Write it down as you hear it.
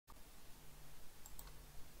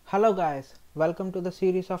Hello guys, welcome to the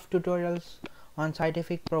series of tutorials on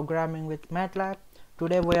scientific programming with MATLAB.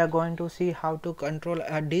 Today we are going to see how to control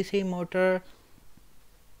a DC motor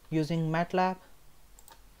using MATLAB.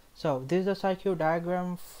 So this is a circuit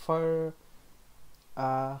diagram for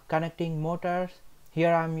connecting motors.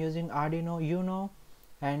 Here I am using Arduino Uno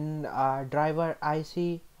and driver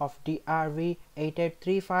IC of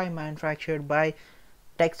DRV8835 manufactured by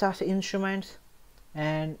Texas Instruments,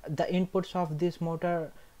 and the inputs of this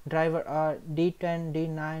motor driver are D10,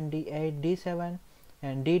 D9, D8, D7,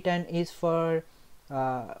 and D10 is for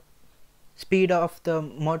speed of the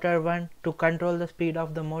motor 1, to control the speed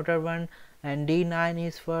of the motor 1, and D9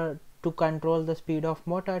 is for to control the speed of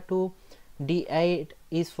motor 2, D8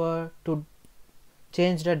 is for to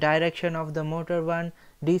change the direction of the motor 1,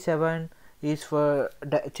 D7 is for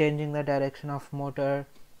changing the direction of motor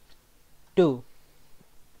 2.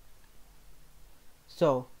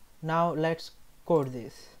 So now let's code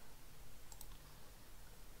this.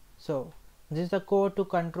 So this is the code to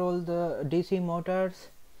control the DC motors.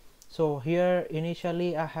 So here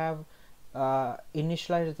initially I have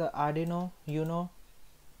initialized the Arduino Uno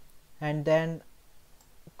and then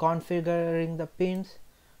configuring the pins.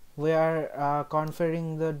 We are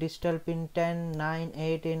configuring the digital pin 10, 9,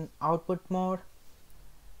 8 in output mode,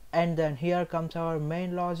 and then here comes our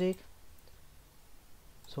main logic.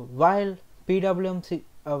 So while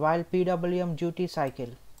PWM duty cycle,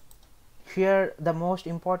 here the most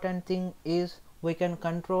important thing is we can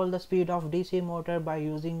control the speed of DC motor by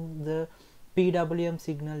using the PWM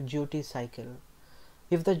signal duty cycle.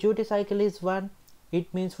 If the duty cycle is 1,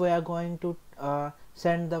 it means we are going to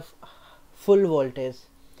send the full voltage.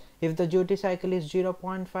 If the duty cycle is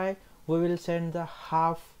 0.5, we will send the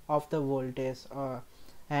half of the voltage,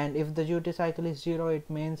 and if the duty cycle is 0, it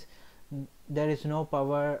means there is no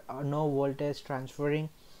power or no voltage transferring.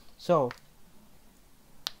 So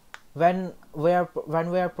when we are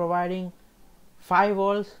providing 5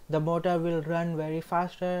 volts, the motor will run very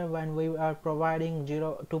faster. When we are providing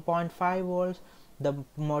 2.5 volts, the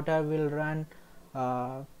motor will run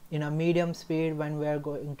in a medium speed. When we are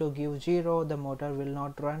going to give 0, the motor will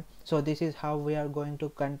not run. So this is how we are going to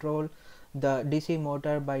control the DC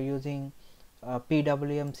motor by using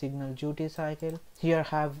PWM signal duty cycle. Here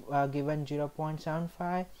have given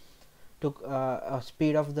 0.75 to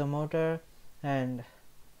speed of the motor, and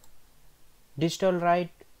digital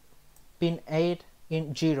write pin 8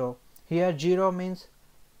 in 0. Here 0 means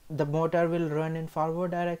the motor will run in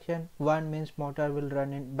forward direction, 1 means motor will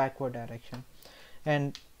run in backward direction.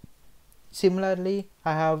 And similarly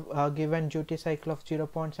I have given duty cycle of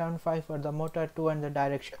 0.75 for the motor 2, and the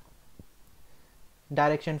direction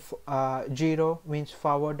 0 means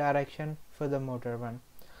forward direction for the motor 1.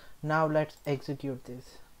 Now let's execute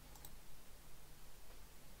this.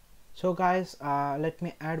 So guys, let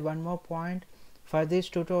me add one more point. For these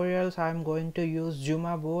tutorials I am going to use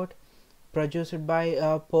Zuma board produced by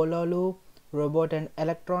Pololu Robot and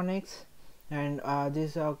Electronics, and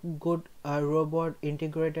this is a good robot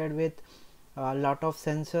integrated with a lot of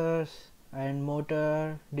sensors and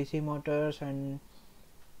motor, DC motors and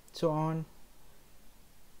so on.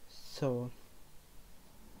 So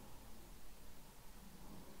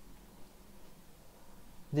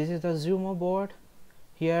this is the Zuma board.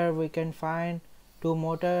 Here we can find 2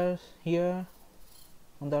 motors here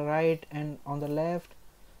on the right and on the left,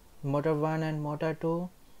 motor 1 and motor 2,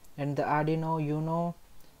 and the Arduino Uno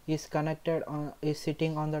is connected on, is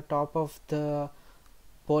sitting on the top of the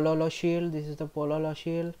Pololo shield. This is the Pololo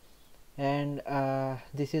shield, and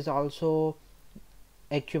this is also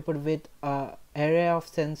equipped with array of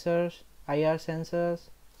sensors, IR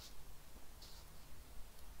sensors.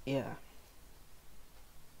 Yeah.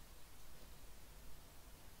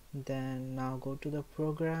 Then now go to the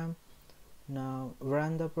program. Now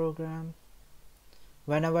run the program.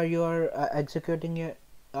 Whenever you are executing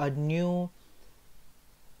a new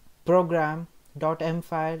program .m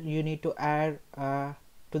file, you need to add to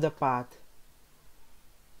the path.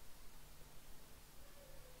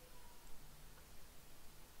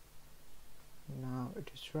 Now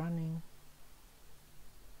it is running.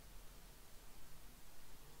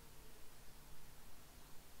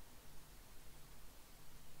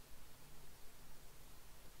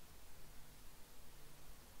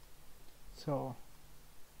 So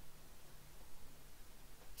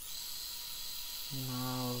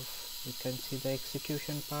now we can see the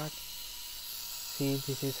execution part. See,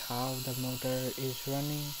 this is how the motor is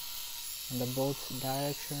running in the both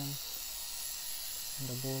directions, in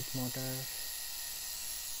the both motors.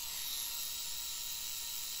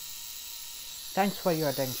 Thanks for your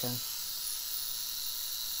attention.